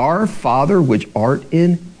ye, our Father which art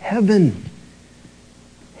in heaven.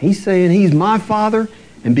 He's saying he's my Father,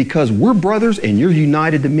 and because we're brothers and you're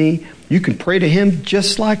united to me, you can pray to him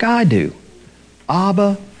just like I do.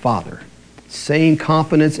 Abba, Father. Same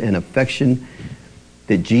confidence and affection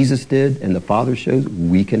that Jesus did and the Father shows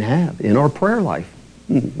we can have in our prayer life.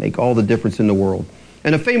 Make all the difference in the world.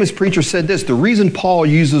 And a famous preacher said this, the reason Paul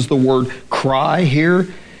uses the word cry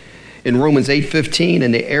here in Romans 8:15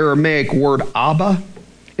 and the Aramaic word Abba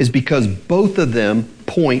is because both of them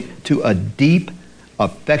point to a deep,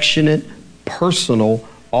 affectionate, personal,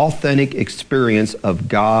 authentic experience of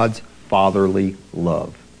God's fatherly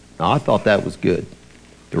love. Now, I thought that was good.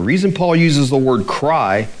 The reason Paul uses the word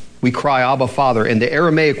cry, we cry Abba, Father, and the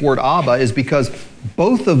Aramaic word Abba is because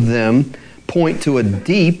both of them point to a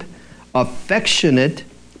deep, affectionate,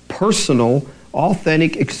 personal,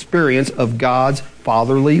 authentic experience of God's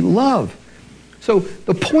fatherly love. So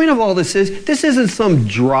the point of all this isn't some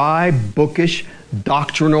dry, bookish,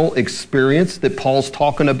 doctrinal experience that Paul's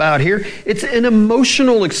talking about here. It's an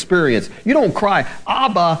emotional experience. You don't cry,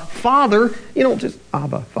 Abba, Father. You don't just,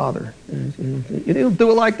 Abba, Father. You don't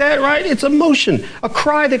do it like that, right? It's emotion. A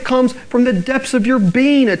cry that comes from the depths of your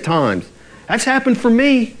being at times. That's happened for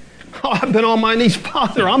me. Oh, I've been on my knees,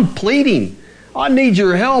 Father, I'm pleading. I need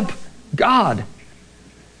your help, God.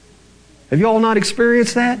 Have you all not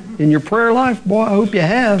experienced that in your prayer life? Boy, I hope you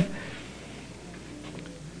have.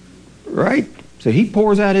 Right? So he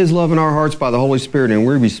pours out his love in our hearts by the Holy Spirit, and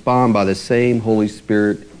we respond by the same Holy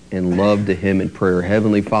Spirit in love to him in prayer.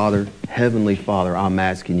 Heavenly Father, I'm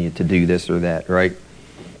asking you to do this or that, right?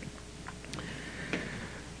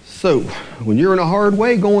 So when you're in a hard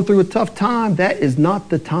way, going through a tough time, that is not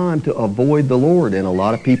the time to avoid the Lord, and a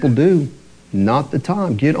lot of people do. Not the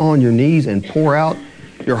time. Get on your knees and pour out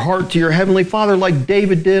your heart to your Heavenly Father like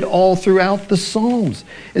David did all throughout the Psalms.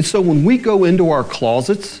 And so when we go into our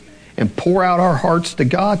closets and pour out our hearts to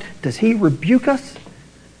God, does he rebuke us?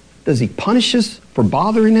 Does he punish us for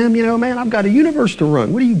bothering him? You know, man, I've got a universe to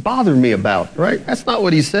run. What are you bothering me about, right? That's not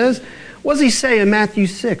what he says. What does he say in Matthew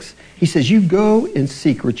 6? He says, you go in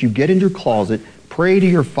secret, you get in your closet, pray to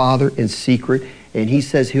your Father in secret, and he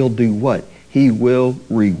says he'll do what? He will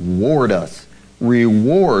reward us.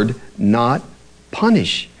 Reward, not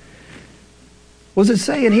punish. What does it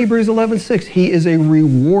say in Hebrews 11:6? He is a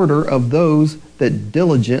rewarder of those that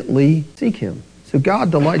diligently seek him. So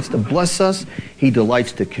God delights to bless us. He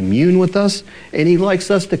delights to commune with us. And he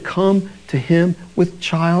likes us to come to him with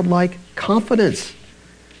childlike confidence.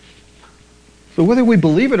 So whether we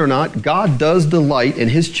believe it or not, God does delight in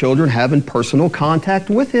his children having personal contact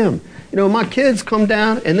with him. You know, my kids come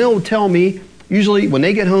down and they'll tell me, usually when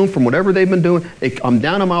they get home from whatever they've been doing, I'm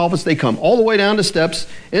down in my office, they come all the way down the steps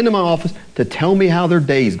into my office to tell me how their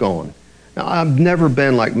day's going. Now, I've never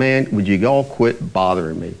been like, man, would you all quit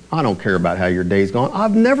bothering me? I don't care about how your day's going.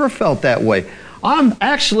 I've never felt that way.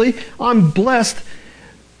 I'm blessed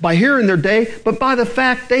by hearing their day, but by the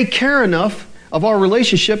fact they care enough of our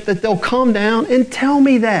relationship that they'll come down and tell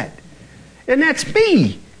me that. And that's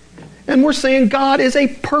me. And we're saying God is a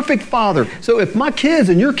perfect Father. So if my kids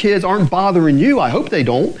and your kids aren't bothering you, I hope they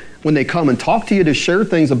don't, when they come and talk to you to share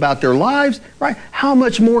things about their lives, right? How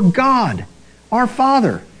much more God, our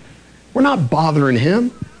Father? We're not bothering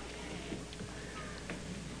him.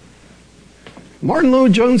 Martin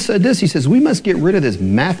Lloyd-Jones said this. He says, we must get rid of this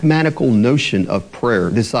mathematical notion of prayer,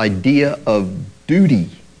 this idea of duty.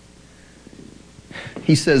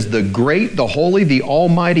 He says, the great, the holy, the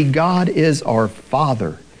almighty God is our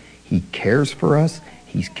Father. He cares for us.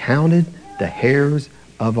 He's counted the hairs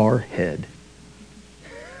of our head.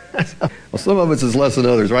 Well, some of us is less than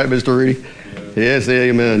others, right, Mr. Reedy? Yes,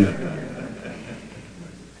 amen.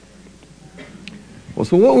 Well,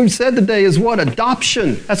 so what we've said today is what?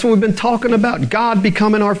 Adoption. That's what we've been talking about. God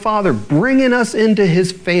becoming our Father, bringing us into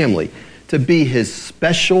His family to be His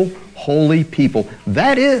special, holy people.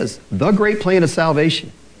 That is the great plan of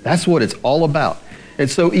salvation. That's what it's all about. And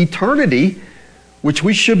so eternity, which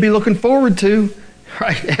we should be looking forward to,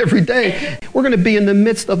 right, every day, we're going to be in the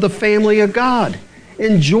midst of the family of God,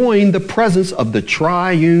 enjoying the presence of the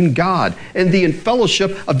triune God and the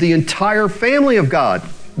fellowship of the entire family of God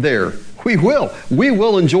there. We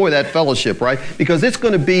will enjoy that fellowship, right? Because it's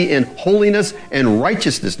going to be in holiness and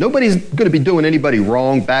righteousness. Nobody's going to be doing anybody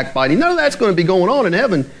wrong, backbiting. None of that's going to be going on in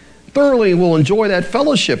heaven. Thoroughly will enjoy that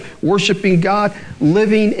fellowship, worshiping God,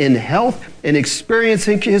 living in health, and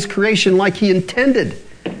experiencing His creation like He intended.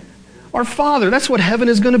 Our Father, that's what heaven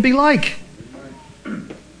is going to be like.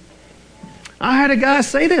 I had a guy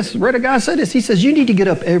say this, read a guy say this. He says, you need to get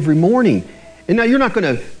up every morning. And now you're not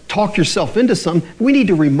going to talk yourself into something. We need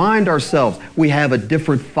to remind ourselves we have a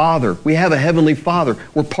different Father. We have a heavenly Father.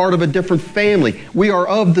 We're part of a different family. We are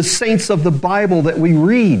of the saints of the Bible that we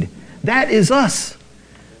read. That is us.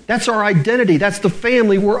 That's our identity. That's the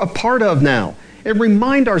family we're a part of now. And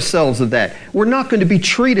remind ourselves of that. We're not going to be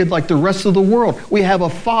treated like the rest of the world. We have a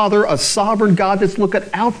Father, a sovereign God that's looking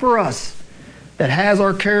out for us, that has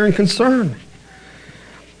our care and concern.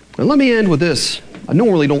 And let me end with this. I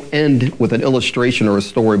normally don't end with an illustration or a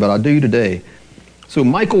story, but I do today. So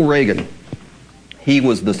Michael Reagan, he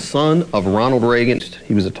was the son of Ronald Reagan.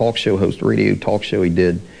 He was a talk show host, a radio talk show he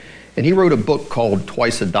did. And he wrote a book called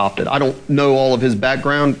Twice Adopted. I don't know all of his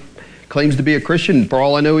background. Claims to be a Christian. For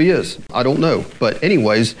all I know, he is. I don't know. But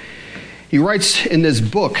anyways, he writes in this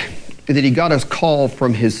book that he got a call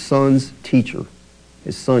from his son's teacher,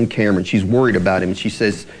 his son Cameron. She's worried about him. And she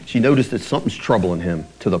says she noticed that something's troubling him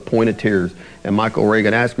to the point of tears. And Michael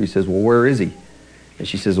Reagan asked her, he says, well, where is he? And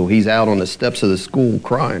she says, well, he's out on the steps of the school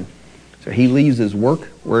crying. So he leaves his work,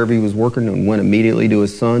 wherever he was working, and went immediately to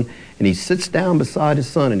his son. And he sits down beside his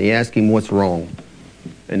son and he asks him what's wrong.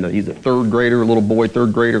 And he's a third grader, a little boy,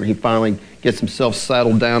 third grader. And he finally gets himself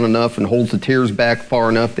saddled down enough and holds the tears back far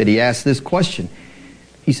enough that he asks this question.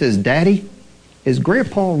 He says, Daddy, is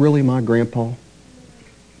Grandpa really my grandpa?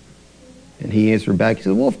 And he answered back, he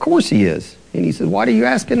said, well, of course he is. And he said, why are you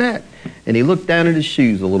asking that? And he looked down at his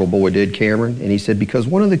shoes, the little boy did, Cameron, and he said, because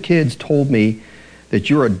one of the kids told me that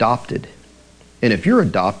you're adopted. And if you're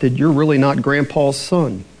adopted, you're really not Grandpa's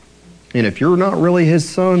son. And if you're not really his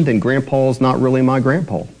son, then Grandpa's not really my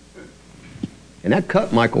grandpa. And that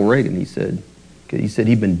cut Michael Reagan, he said. He said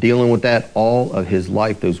he'd been dealing with that all of his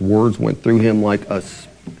life. Those words went through him like a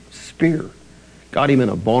spear. Got him in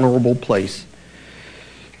a vulnerable place.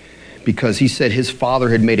 Because he said his father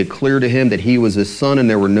had made it clear to him that he was his son and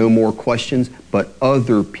there were no more questions, but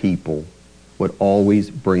other people would always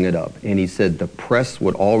bring it up. And he said the press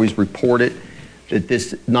would always report it, that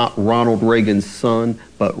this is not Ronald Reagan's son,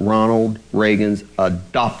 but Ronald Reagan's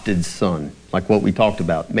adopted son, like what we talked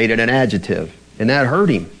about. Made it an adjective, and that hurt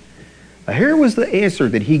him. But here was the answer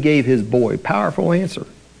that he gave his boy, powerful answer.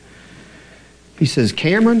 He says,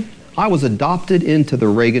 Cameron, I was adopted into the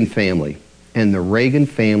Reagan family. And the Reagan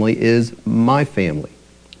family is my family.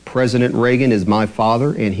 President Reagan is my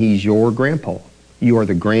father, and he's your grandpa. You are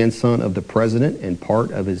the grandson of the president and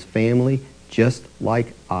part of his family, just like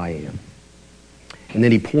I am. And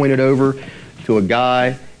then he pointed over to a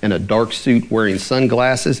guy in a dark suit wearing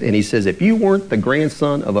sunglasses, and he says, if you weren't the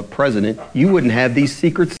grandson of a president, you wouldn't have these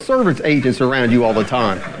Secret Service agents around you all the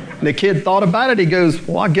time. And the kid thought about it. He goes,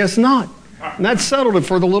 well, I guess not. And that settled it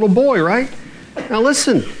for the little boy, right? Now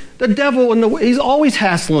listen. The devil, he's always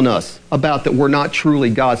hassling us about that we're not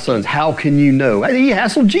truly God's sons. How can you know? He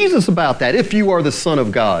hassled Jesus about that, if you are the Son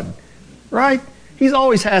of God, right? He's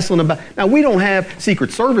always hassling about. Now, we don't have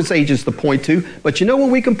Secret Service agents to point to, but you know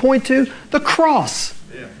what we can point to? The cross.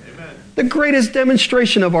 Yeah, amen. The greatest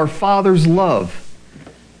demonstration of our Father's love.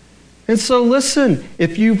 And so listen,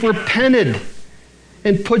 if you've repented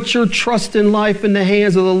and put your trust in life in the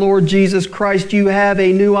hands of the Lord Jesus Christ, you have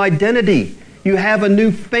a new identity. You have a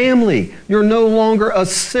new family. You're no longer a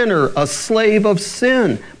sinner, a slave of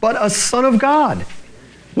sin, but a son of God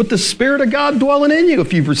with the Spirit of God dwelling in you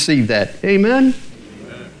if you've received that. Amen?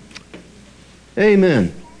 Amen.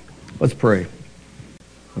 Amen. Let's pray.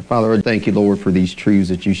 Father, I thank you, Lord, for these truths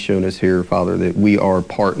that you've shown us here, Father, that we are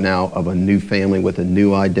part now of a new family with a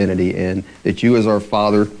new identity, and that you as our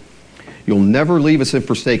Father, you'll never leave us and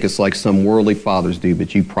forsake us like some worldly fathers do,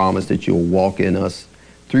 but you promise that you'll walk in us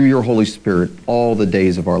through your Holy Spirit all the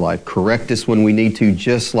days of our life. Correct us when we need to,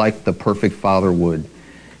 just like the perfect Father would.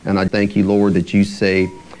 And I thank you, Lord, that you say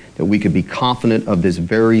that we could be confident of this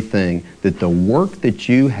very thing, that the work that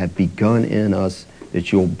you have begun in us,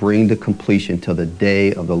 that you'll bring to completion till the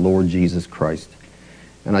day of the Lord Jesus Christ.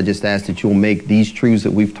 And I just ask that you'll make these truths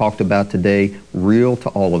that we've talked about today real to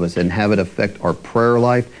all of us and have it affect our prayer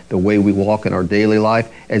life, the way we walk in our daily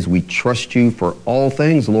life, as we trust you for all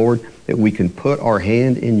things, Lord, that we can put our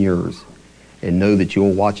hand in yours and know that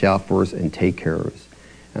you'll watch out for us and take care of us.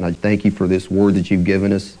 And I thank you for this word that you've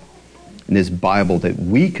given us in this Bible, that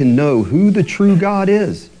we can know who the true God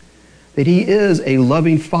is. That he is a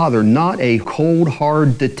loving Father, not a cold,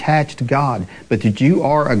 hard, detached God, but that you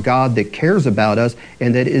are a God that cares about us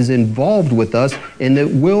and that is involved with us and that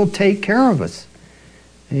will take care of us.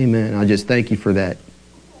 Amen. I just thank you for that.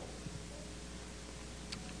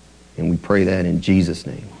 And we pray that in Jesus'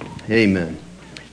 name. Amen.